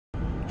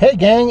Hey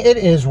gang, it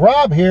is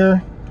Rob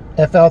here,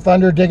 FL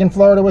Thunder Digging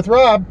Florida with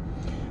Rob,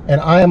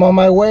 and I am on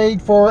my way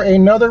for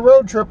another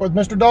road trip with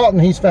Mr. Dalton.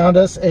 He's found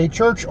us a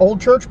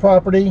old church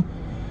property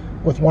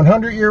with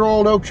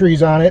 100-year-old oak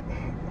trees on it,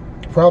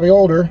 probably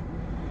older,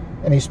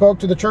 and he spoke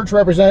to the church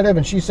representative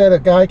and she said a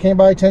guy came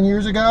by 10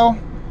 years ago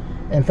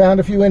and found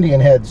a few Indian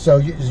heads. So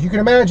as you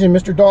can imagine,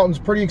 Mr. Dalton's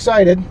pretty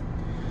excited.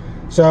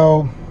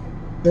 So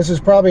this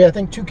is probably, I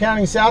think, 2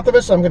 counties south of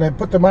us. I'm going to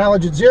put the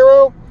mileage at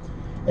 0.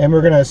 And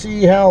we're going to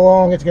see how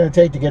long it's going to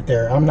take to get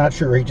there. I'm not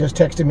sure. He just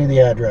texted me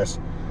the address.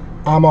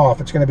 I'm off.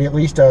 It's going to be at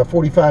least a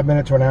 45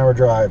 minute to an hour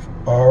drive.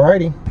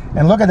 Alrighty.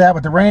 And look at that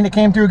with the rain that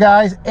came through,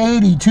 guys.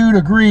 82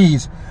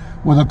 degrees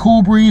with a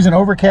cool breeze and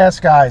overcast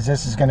skies.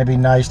 This is going to be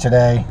nice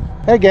today.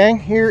 Hey, gang.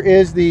 Here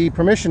is the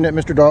permission that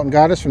Mr. Dalton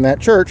got us from that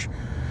church.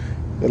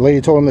 The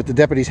lady told him that the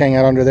deputies hang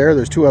out under there.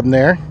 There's 2 of them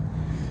there.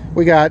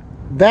 We got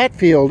that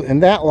field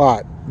and that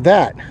lot.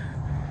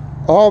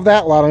 All of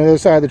that lot on the other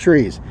side of the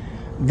trees.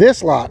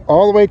 This lot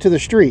all the way to the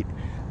street,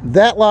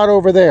 that lot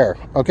over there,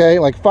 okay,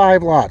 like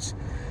 5 lots.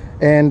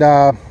 And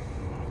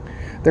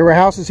there were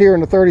houses here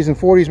in the 30s and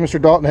 40s.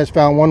 Mr. Dalton has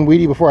found one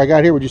weedy before I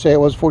got here. Would you say it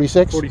was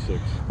 46? 46.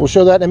 We'll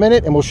show that in a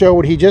minute, and we'll show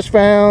what he just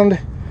found.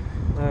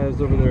 It's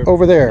over there.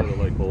 Over there. The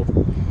light pole.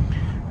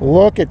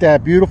 Look at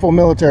that beautiful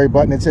military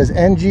button. It says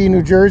NG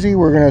New Jersey.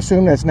 We're going to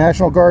assume that's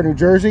National Guard New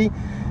Jersey.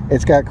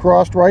 It's got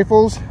crossed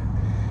rifles.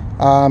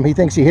 He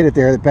thinks he hit it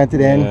there, that bent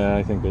it in. Yeah,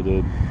 I think they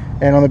did.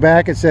 And on the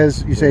back it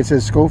says, you say it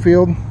says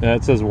Schofield? Yeah,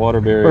 it says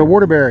Waterbury. Or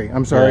Waterbury,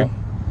 I'm sorry.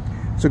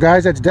 Yeah. So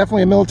guys, that's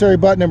definitely a military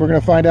button, and we're going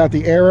to find out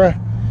the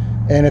era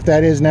and if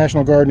that is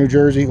National Guard New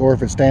Jersey or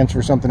if it stands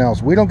for something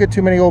else. We don't get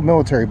too many old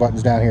military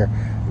buttons down here.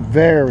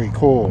 Very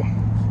cool.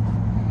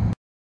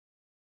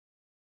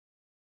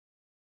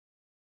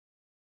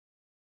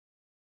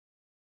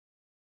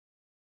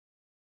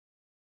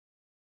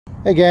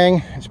 Hey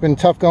gang, it's been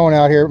tough going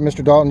out here.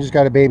 Mr. Dalton just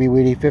got a baby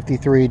weedy,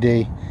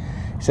 53D.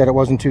 He said it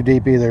wasn't too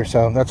deep either,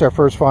 so that's our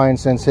first find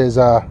since his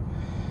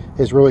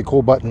really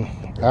cool button.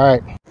 All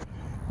right.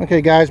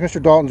 Okay guys,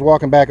 Mr. Dalton's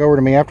walking back over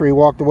to me after he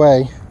walked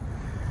away.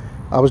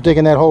 I was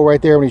digging that hole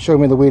right there when he showed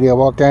me the weedy. I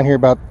walked down here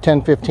about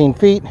 10-15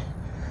 feet.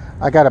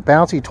 I got a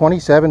bouncy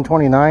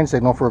 27-29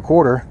 signal for a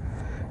quarter,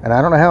 and I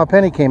don't know how a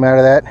penny came out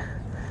of that,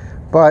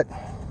 but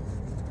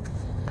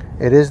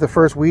it is the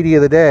first weedy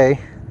of the day.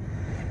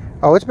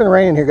 Oh, it's been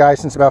raining here, guys,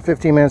 since about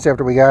 15 minutes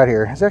after we got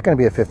here. Is that going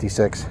to be a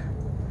 56?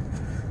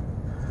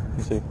 Let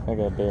me see. I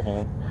got a bare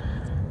hand.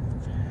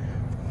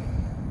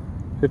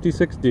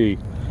 56D.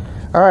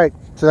 All right,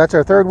 so that's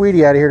our 3rd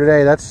weedy out of here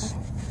today. That's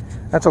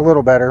a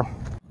little better.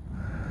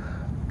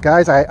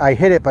 Guys, I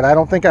hit it, but I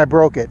don't think I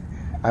broke it.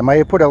 I might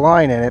have put a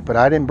line in it, but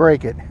I didn't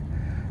break it.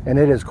 And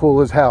it is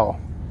cool as hell.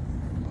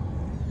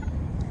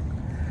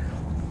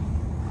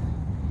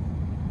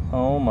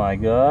 Oh my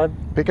God.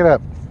 Pick it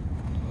up.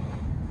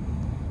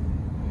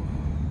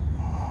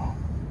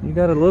 You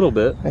got a little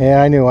bit.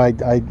 Yeah, I knew. I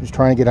was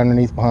trying to get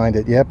underneath behind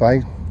it. Yep,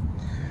 I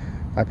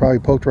probably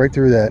poked right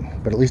through that,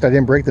 but at least I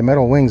didn't break the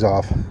metal wings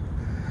off.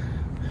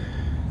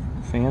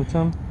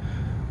 Phantom.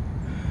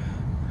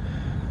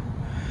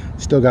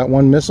 Still got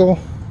 1 missile.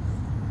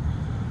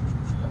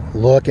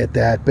 Look at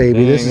that, baby.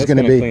 Dang, this is going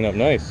to be clean up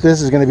nice.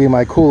 This is going to be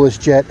my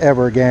coolest jet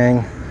ever,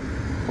 gang.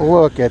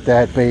 Look at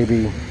that,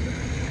 baby.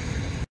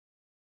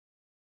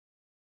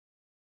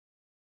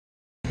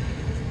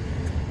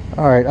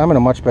 All right, I'm in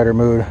a much better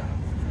mood.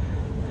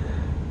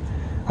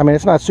 I mean,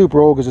 it's not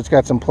super old because it's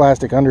got some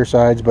plastic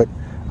undersides, but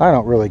I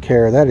don't really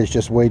care. That is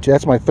just way too...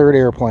 That's my 3rd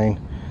airplane.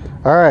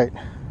 All right.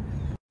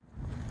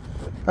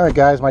 All right,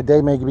 guys, my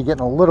day may be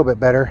getting a little bit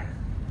better.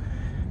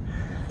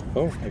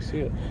 Oh, I see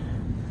it.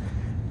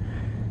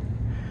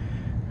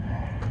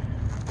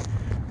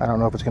 I don't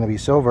know if it's going to be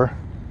silver,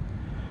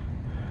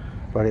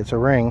 but it's a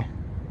ring.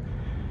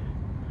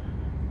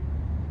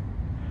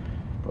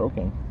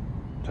 Broken.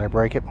 Did I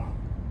break it?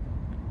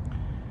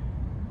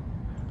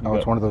 Oh,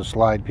 it's one of those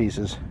slide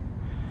pieces.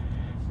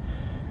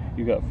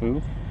 You got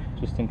food,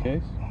 just in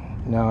case?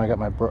 No, I got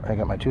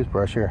my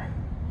toothbrush here.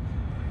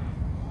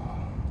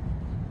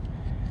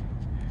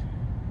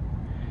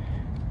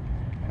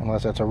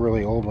 Unless that's a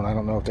really old one. I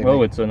don't know if they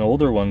it's an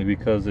older one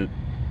because it...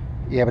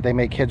 Yeah, but they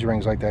make kids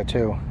rings like that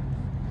too.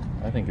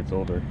 I think it's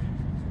older.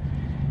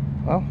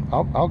 Well,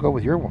 I'll go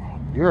with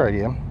your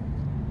idea.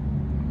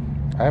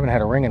 I haven't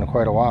had a ring in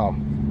quite a while.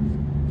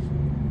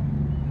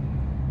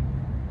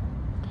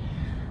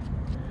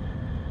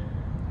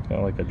 Kind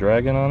of like a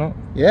dragon on it?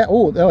 Yeah.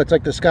 Oh, no, it's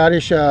like the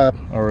Scottish...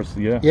 Or it's,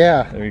 yeah.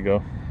 Yeah. There you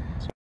go.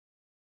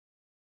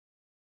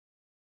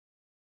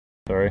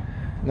 Sorry.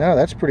 No,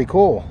 that's pretty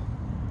cool.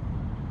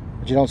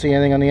 But you don't see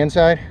anything on the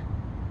inside?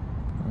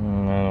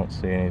 I don't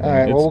see anything. All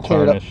right, well, we'll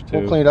clean it up. Too.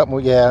 We'll clean it up.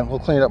 We'll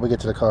clean it up when we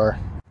get to the car.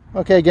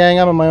 Okay, gang,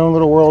 I'm in my own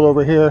little world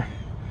over here.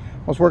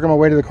 I was working my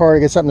way to the car to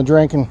get something to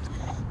drink, and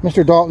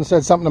Mr. Dalton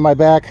said something to my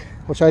back,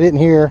 which I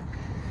didn't hear.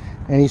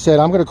 And he said,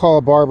 I'm going to call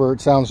a barber.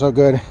 It sounds so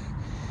good.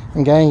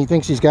 And gang, he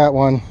thinks he's got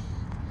one.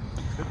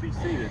 Could be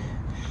seated.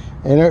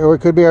 Or it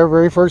could be our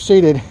very first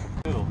seated.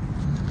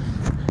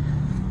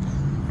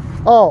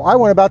 Oh, I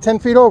went about 10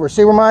 feet over.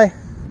 See where my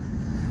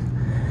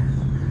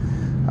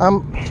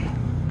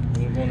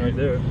There's one right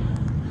there.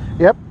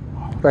 Yep,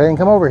 but I didn't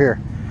come over here.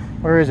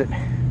 Where is it?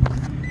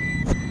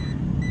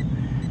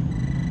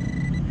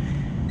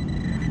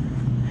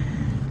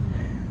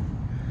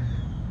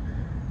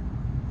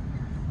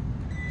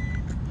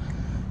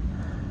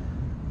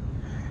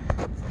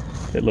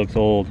 It looks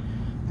old.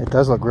 It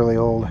does look really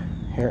old.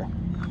 Here.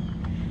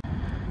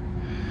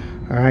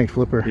 All right,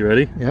 flipper. You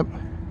ready? Yep.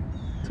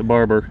 It's a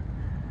barber.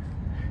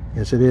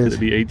 Yes, it is.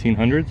 Could it be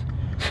 1800s?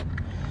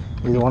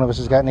 Neither one of us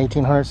has gotten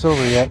 1800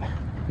 silver yet.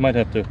 Might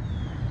have to.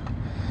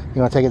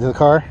 You want to take it to the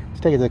car? Let's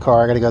take it to the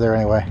car. I got to go there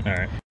anyway. All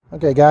right.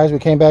 Okay, guys, we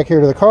came back here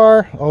to the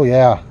car. Oh,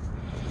 yeah.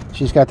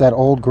 She's got that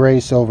old gray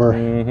silver.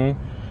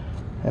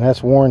 Mm-hmm. And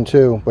that's worn,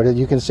 too. But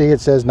you can see it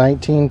says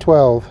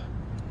 1912.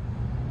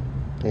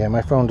 Yeah,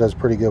 my phone does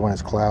pretty good when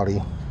it's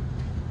cloudy.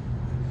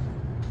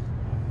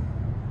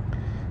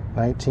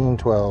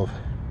 1912.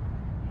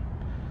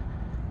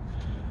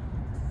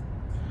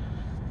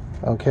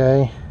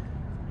 Okay.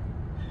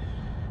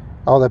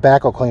 Oh, the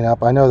back will clean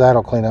up. I know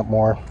that'll clean up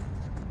more.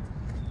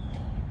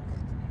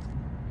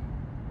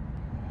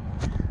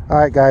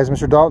 Alright guys,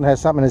 Mr. Dalton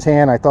has something in his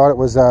hand. I thought it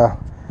was a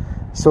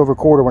silver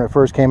quarter when it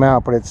first came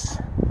out, but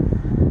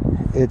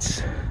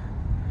it's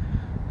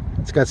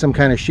got some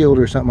kind of shield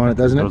or something on it,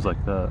 doesn't it? It goes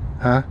like that.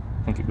 Huh?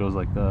 I think it goes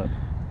like that.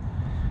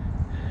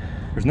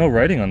 There's no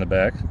writing on the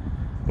back,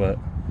 but...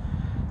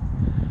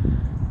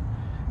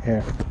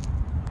 Here.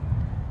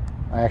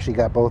 I actually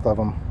got both of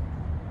them.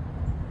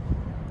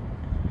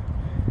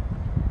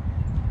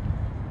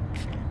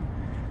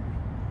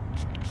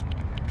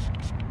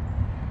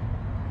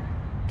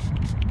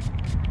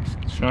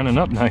 It's shining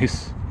up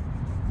nice.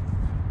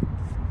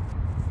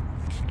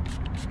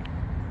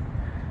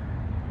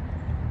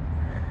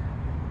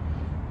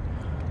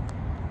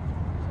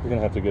 You're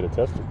gonna have to get it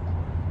tested.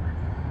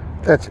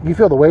 You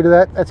feel the weight of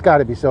that? That's got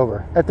to be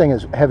silver. That thing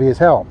is heavy as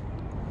hell.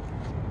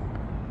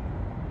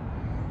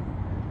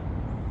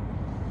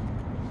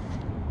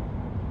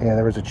 Yeah,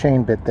 there was a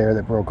chain bit there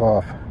that broke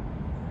off.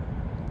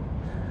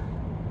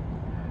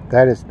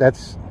 That's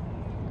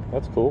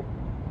cool.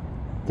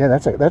 Yeah,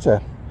 that's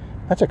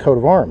a coat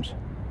of arms.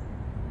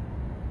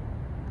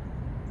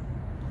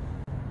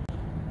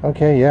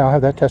 Okay, yeah, I'll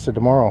have that tested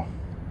tomorrow.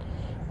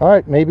 All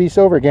right, maybe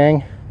silver,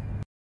 gang.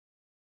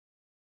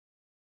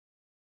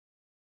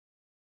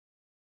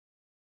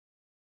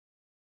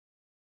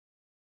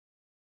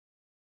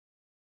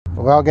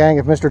 Well, gang,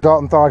 if Mr.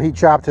 Dalton thought he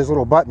chopped his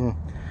little button,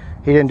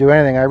 he didn't do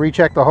anything. I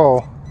rechecked the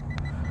hole.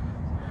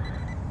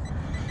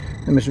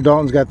 And Mr.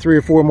 Dalton's got 3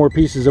 or 4 more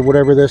pieces of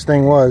whatever this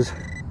thing was.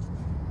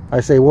 I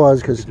say was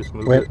because...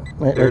 Wait,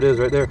 there it is,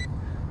 right there.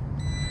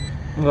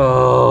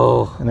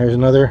 Oh. And there's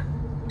another.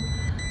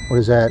 What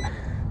is that?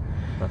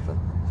 Nothing.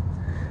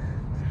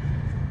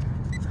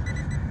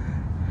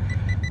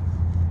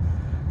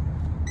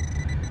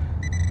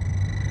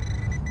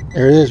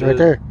 There it is, right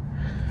there.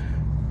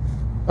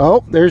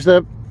 Oh, there's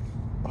the...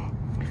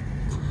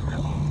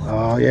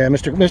 Oh yeah,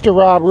 Mr.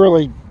 Rob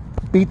really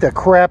beat the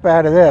crap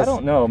out of this. I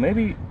don't know.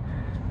 Maybe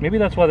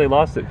that's why they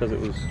lost it, because it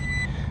was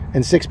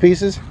in 6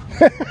 pieces.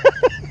 Let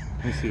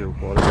me see the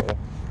water bottle.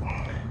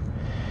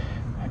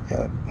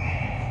 Yeah.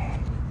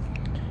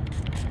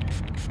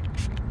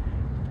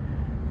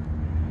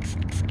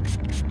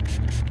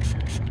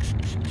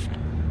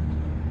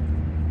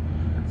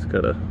 It's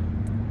got a...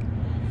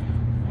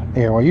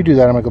 Here, while you do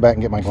that, I'm gonna go back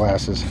and get my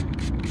glasses.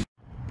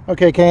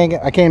 Okay, King,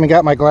 I came and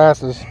got my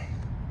glasses.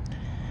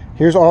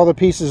 Here's all the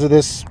pieces of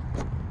this,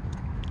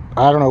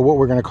 I don't know what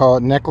we're gonna call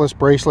it, necklace,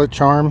 bracelet,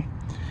 charm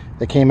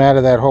that came out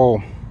of that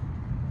hole.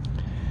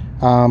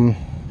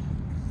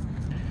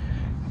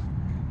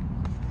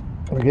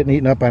 We're getting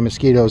eaten up by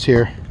mosquitoes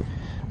here.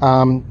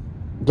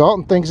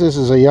 Dalton thinks this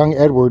is a young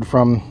Edward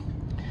from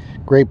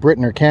Great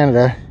Britain or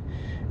Canada,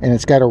 and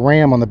it's got a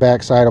ram on the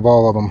back side of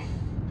all of them.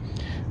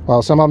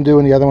 Well, some of them do,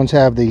 and the other ones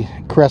have the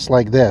crest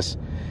like this.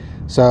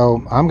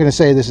 So I'm going to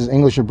say this is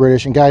English or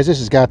British, and guys, this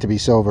has got to be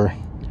silver.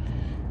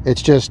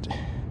 It's just,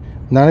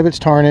 none of it's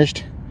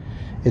tarnished.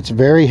 It's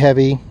very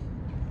heavy,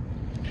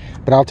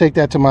 but I'll take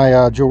that to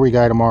my jewelry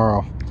guy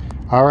tomorrow.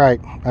 All right,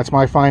 that's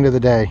my find of the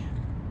day.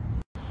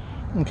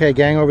 Okay,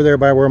 gang, over there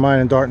by where mine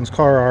and Dalton's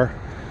car are,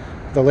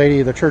 the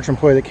lady, the church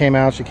employee that came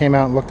out, she came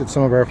out and looked at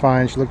some of our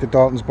finds. She looked at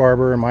Dalton's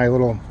barber and my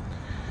little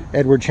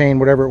Edward chain,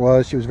 whatever it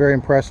was. She was very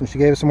impressed, and she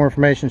gave us some more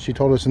information. She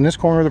told us in this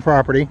corner of the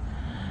property,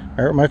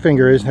 right where my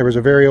finger is, there was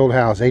a very old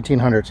house,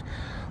 1800s.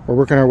 We're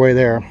working our way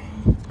there.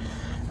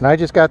 And I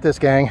just got this,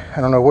 gang.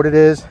 I don't know what it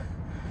is.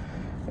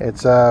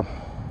 It's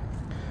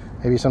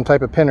maybe some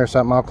type of pin or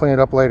something. I'll clean it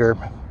up later.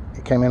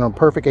 It came in on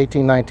perfect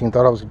 1819.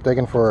 Thought I was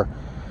digging for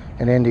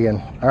an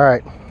Indian. All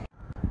right.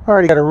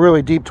 Alrighty, got a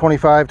really deep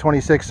 25,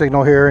 26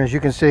 signal here. And as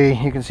you can see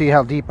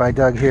how deep I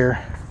dug here.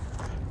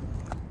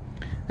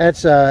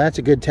 That's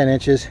a good 10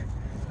 inches.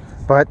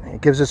 But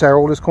it gives us our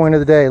oldest coin of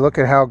the day. Look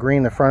at how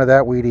green the front of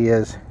that weedy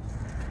is.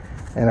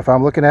 And if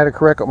I'm looking at it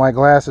correct with my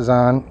glasses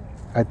on,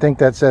 I think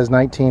that says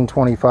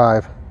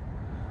 1925.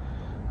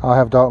 I'll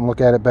have Dalton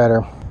look at it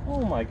better.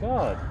 Oh my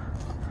God.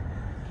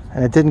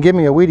 And it didn't give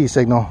me a weedy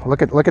signal.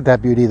 Look at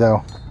that beauty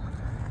though.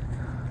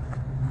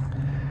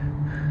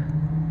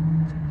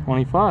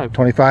 25.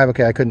 25,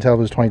 okay, I couldn't tell if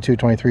it was 22,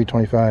 23,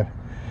 25.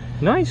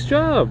 Nice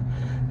job.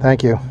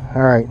 Thank you.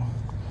 All right.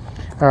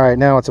 All right,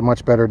 now it's a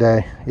much better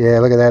day. Yeah,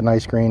 look at that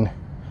nice green.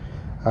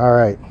 All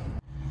right.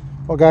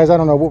 Well, guys, I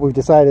don't know what we've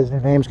decided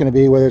the name's going to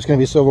be, whether it's going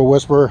to be Silver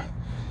Whisperer,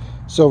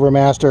 Silver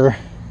Master,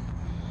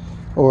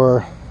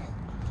 or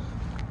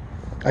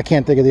I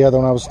can't think of the other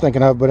one I was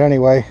thinking of, but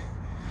anyway,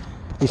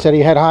 he said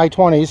he had high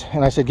 20s,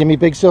 and I said, give me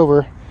big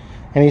silver,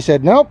 and he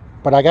said, nope,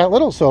 but I got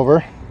little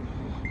silver.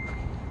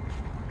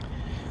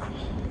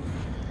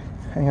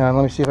 Hang on,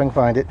 let me see if I can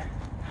find it.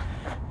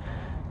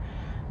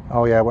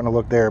 Oh yeah, I wouldn't have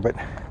looked there, but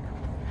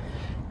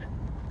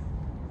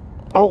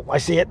oh, I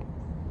see it.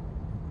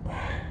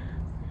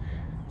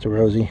 It's a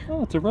rosy.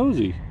 Oh, it's a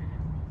rosy.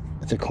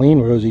 It's a clean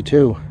rosy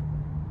too.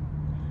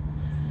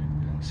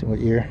 Let's see what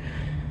year.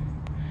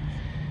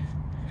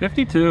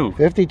 52.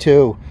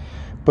 52.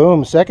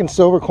 Boom, second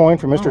silver coin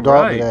for Mr.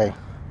 Dalton today.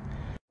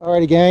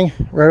 Alrighty, gang,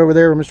 right over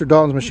there where Mr.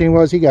 Dalton's machine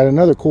was, he got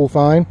another cool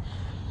find.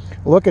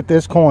 Look at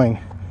this coin.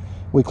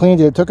 We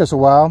cleaned it, it took us a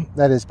while.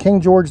 That is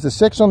King George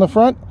VI on the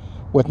front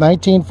with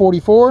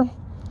 1944.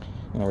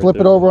 Flip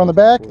it over on the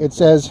back, it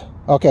says,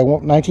 okay,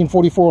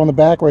 1944 on the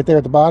back, right there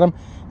at the bottom.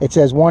 It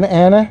says 1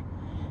 Anna,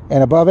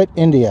 and above it,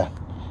 India.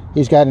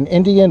 He's got an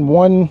Indian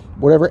 1,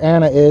 whatever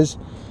Anna is,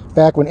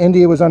 back when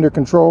India was under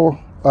control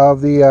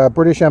of the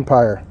British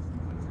Empire.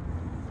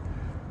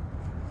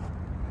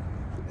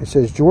 It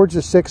says George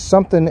VI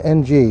something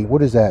NG.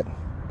 What is that?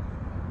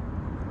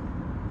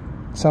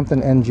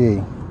 Something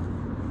NG.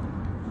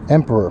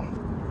 Emperor.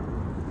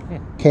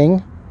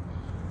 King?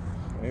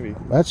 Maybe.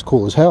 That's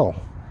cool as hell.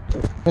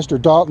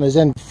 Mr. Dalton is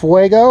in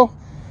fuego.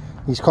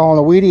 He's calling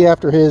a Wheatie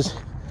after his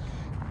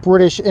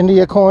British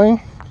India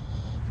coin.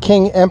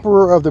 King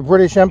Emperor of the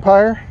British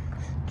Empire,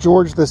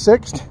 George VI.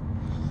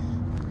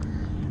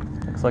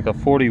 Looks like a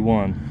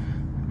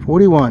 41.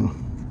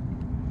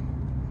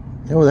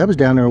 41. Oh, that was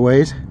down there a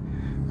ways.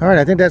 All right,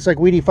 I think that's like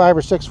Wheatie 5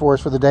 or 6 for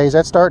us for the days.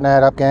 That's starting to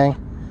add up, gang.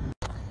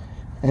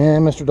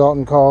 And Mr.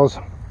 Dalton calls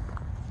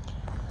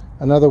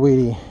another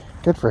Wheatie.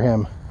 Good for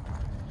him.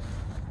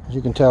 As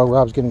you can tell,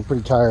 Rob's getting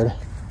pretty tired.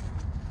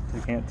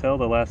 You can't tell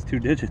the last 2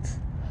 digits.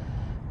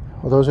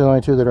 Well, those are the only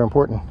 2 that are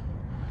important.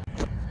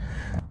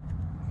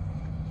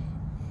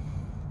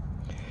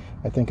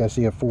 I think I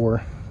see a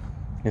 4.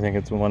 You think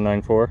it's a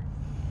 194?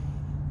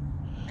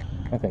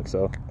 I think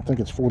so. I think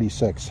it's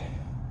 46.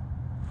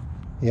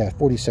 Yeah,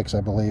 46,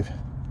 I believe.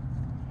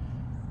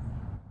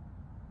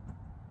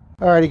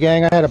 Alrighty,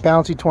 gang, I had a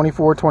bouncy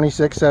 24,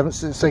 26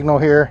 signal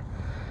here.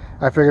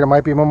 I figured it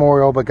might be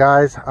Memorial, but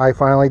guys, I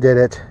finally did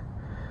it.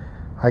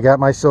 I got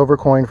my silver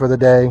coin for the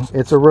day.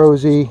 It's a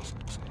rosy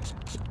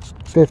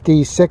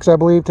 56, I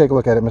believe. Take a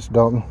look at it, Mr.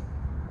 Dalton.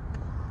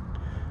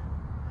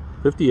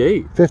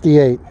 58.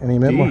 58. And he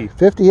meant more.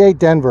 58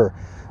 Denver.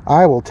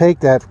 I will take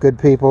that, good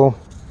people.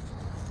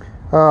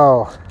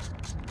 Oh,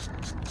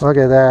 look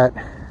at that.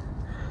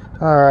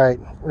 All right.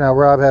 Now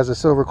Rob has a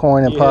silver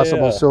coin and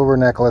possible silver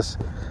necklace.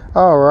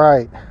 All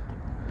right.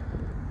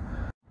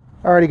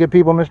 Alrighty, good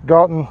people.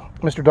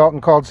 Mr.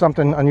 Dalton called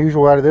something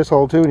unusual out of this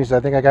hole too, and he said, I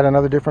think I got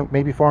another different,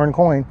 maybe foreign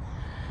coin.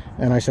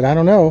 And I said, I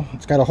don't know.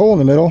 It's got a hole in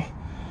the middle.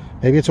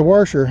 Maybe it's a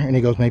washer. And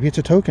he goes, maybe it's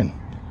a token.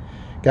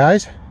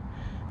 Guys,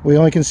 we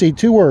only can see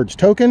 2 words: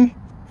 token,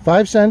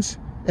 5 cents,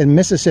 and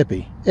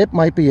Mississippi. It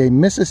might be a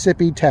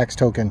Mississippi tax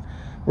token.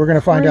 We're going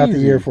to find out the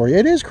year for you.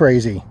 It is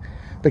crazy.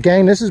 But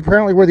gang, this is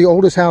apparently where the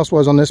oldest house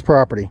was on this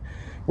property.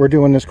 We're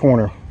doing this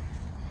corner.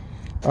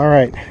 All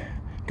right.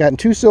 Gotten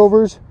 2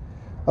 silvers,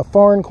 a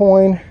foreign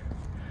coin,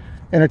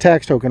 and a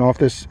tax token off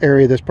this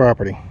area of this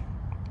property.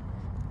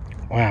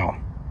 Wow.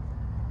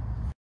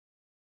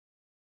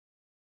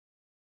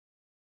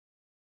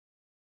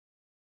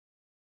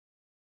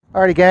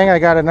 Alrighty, gang, I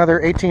got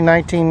another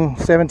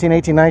 17,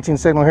 18, 19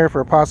 signal here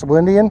for a possible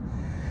Indian.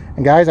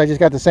 And guys, I just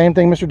got the same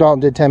thing Mr. Dalton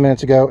did 10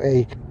 minutes ago.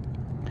 A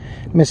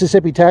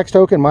Mississippi tax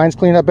token. Mine's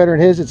cleaned up better than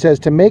his. It says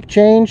to make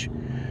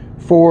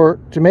for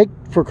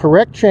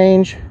correct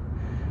change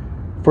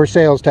for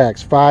sales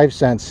tax, 5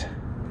 cents.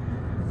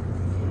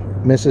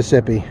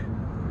 Mississippi,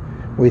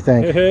 we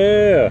think.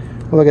 Yeah.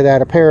 Look at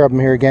that, a pair of them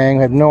here, gang.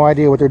 I have no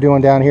idea what they're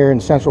doing down here in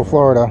Central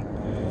Florida,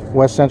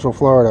 West Central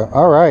Florida.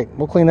 All right,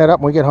 we'll clean that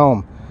up when we get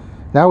home.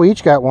 Now we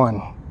each got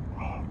one.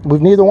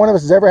 Neither one of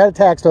us has ever had a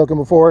tax token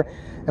before,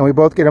 and we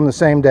both get them the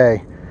same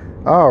day.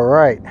 All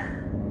right.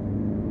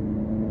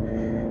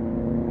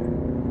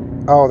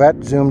 Oh, that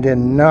zoomed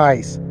in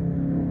nice.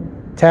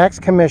 Tax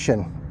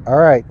commission. All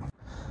right.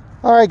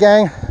 All right,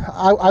 gang.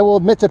 I will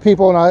admit to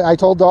people, and I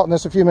told Dalton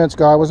this a few minutes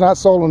ago, I was not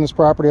sold on this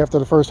property after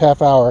the first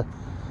half hour.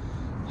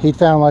 He'd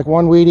found like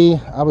 1 Wheatie.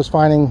 I was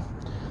finding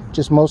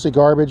just mostly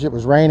garbage. It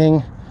was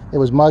raining. It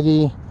was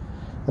muggy.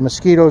 The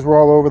mosquitoes were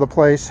all over the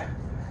place.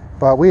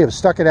 But we have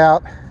stuck it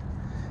out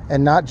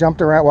and not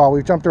jumped around. Well,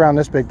 we've jumped around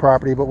this big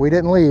property, but we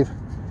didn't leave.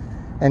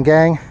 And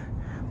gang,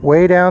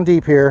 way down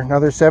deep here,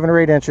 another 7 or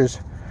 8 inches.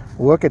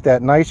 Look at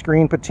that nice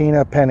green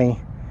patina penny.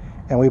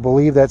 And we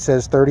believe that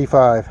says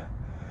 35.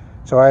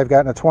 So I've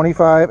gotten a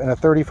 25 and a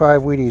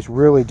 35 Wheaties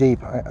really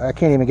deep. I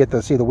can't even get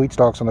to see the wheat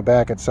stalks on the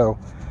back. It's so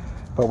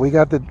But we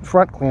got the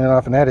front cleaning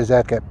off, and that is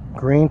that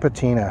green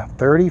patina,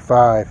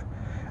 35.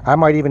 I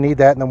might even need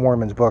that in the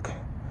Mormon's book.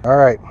 All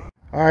right,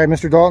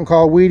 Mr. Dalton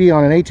called Wheatie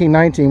on an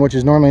 1819, which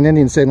is normally an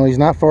Indian signal. He's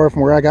not far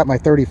from where I got my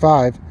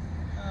 35.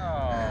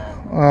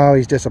 Oh,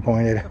 he's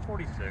disappointed.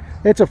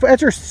 It's a 46.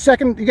 That's your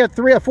second. You got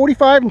a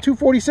 45 and two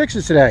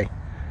 46s today.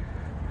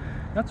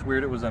 That's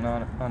weird. It was on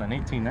an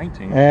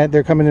 1819. And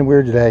they're coming in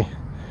weird today.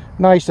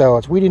 Nice though.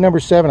 It's Wheatie number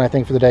 7, I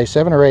think, for the day.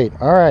 7 or 8.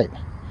 All right.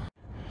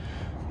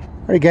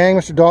 All right, gang.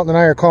 Mr. Dalton and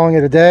I are calling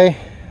it a day.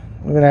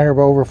 We've been out here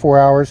for over 4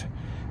 hours.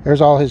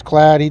 There's all his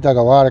clad. He dug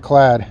a lot of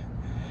clad.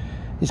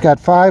 He's got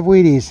 5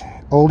 Wheaties,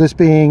 oldest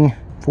being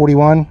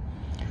 41.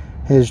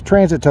 His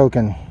transit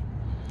token,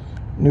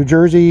 New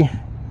Jersey,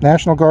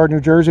 National Guard,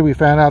 New Jersey. We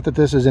found out that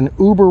this is an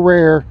uber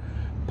rare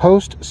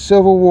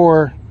post-Civil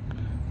War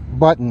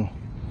button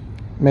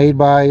made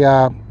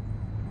by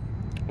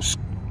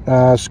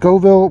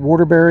Scoville,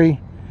 Waterbury,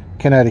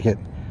 Connecticut.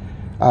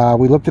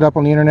 We looked it up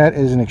on the internet. It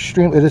is an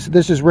extreme.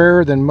 This is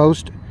rarer than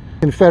most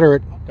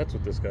Confederate. That's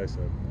what this guy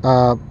said.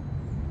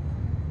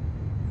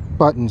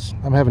 Buttons.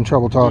 I'm having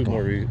trouble talking.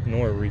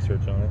 More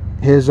research on it.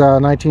 His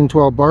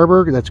 1912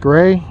 Barber, that's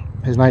gray.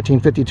 His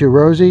 1952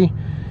 Rosie.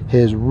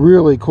 His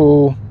really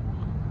cool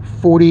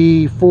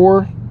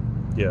 44.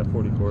 Yeah,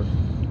 44.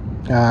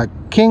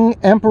 King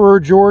Emperor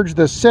George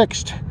VI,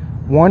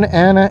 1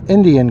 Anna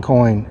Indian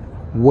coin.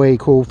 Way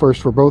cool.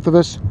 First for both of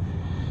us.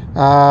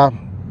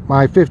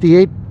 My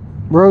 58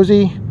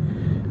 Rosie.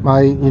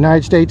 My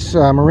United States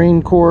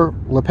Marine Corps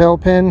lapel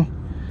pin.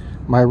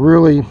 My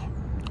really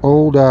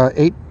old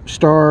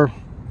 8-star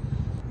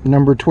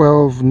number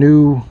 12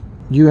 new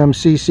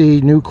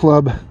UMCC new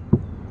club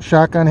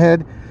shotgun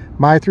head.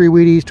 My 3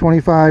 Wheaties,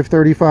 25,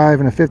 35,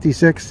 and a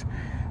 56.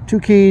 2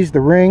 keys, the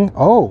ring.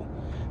 Oh,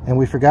 and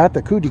we forgot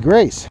the coup de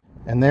grace.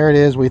 And there it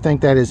is. We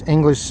think that is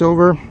English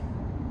silver.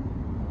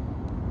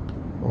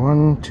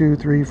 1, 2,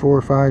 3,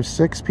 4, 5,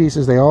 6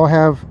 pieces. They all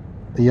have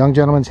the young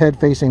gentleman's head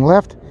facing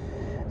left.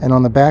 And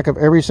on the back of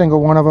every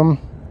single one of them,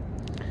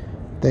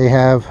 they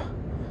have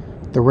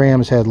the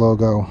ram's head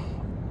logo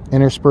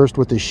interspersed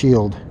with the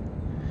shield.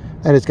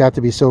 That has got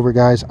to be silver,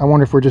 guys. I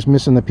wonder if we're just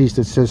missing the piece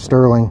that says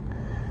sterling.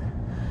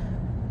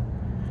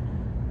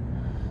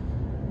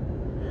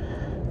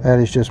 That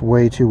is just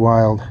way too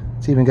wild.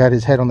 It's even got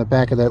his head on the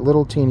back of that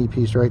little teeny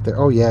piece right there.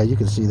 Oh yeah, you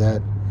can see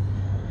that.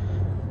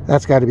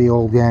 That's got to be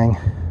old, gang.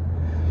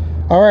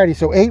 Alrighty,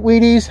 so 8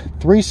 Wheaties,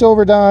 3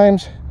 silver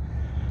dimes.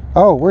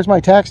 Oh, where's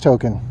my tax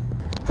token?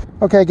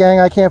 Okay, gang,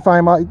 I can't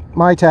find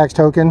my tax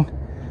token.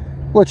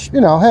 Which,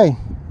 you know, hey,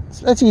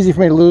 that's easy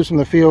for me to lose from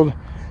the field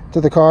to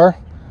the car.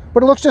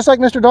 But it looks just like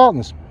Mr.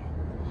 Dalton's.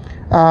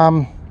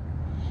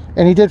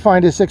 And he did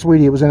find his 6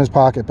 Wheatie. It was in his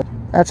pocket. But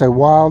that's a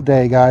wild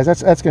day, guys.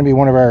 That's going to be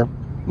one of our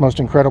most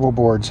incredible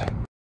boards.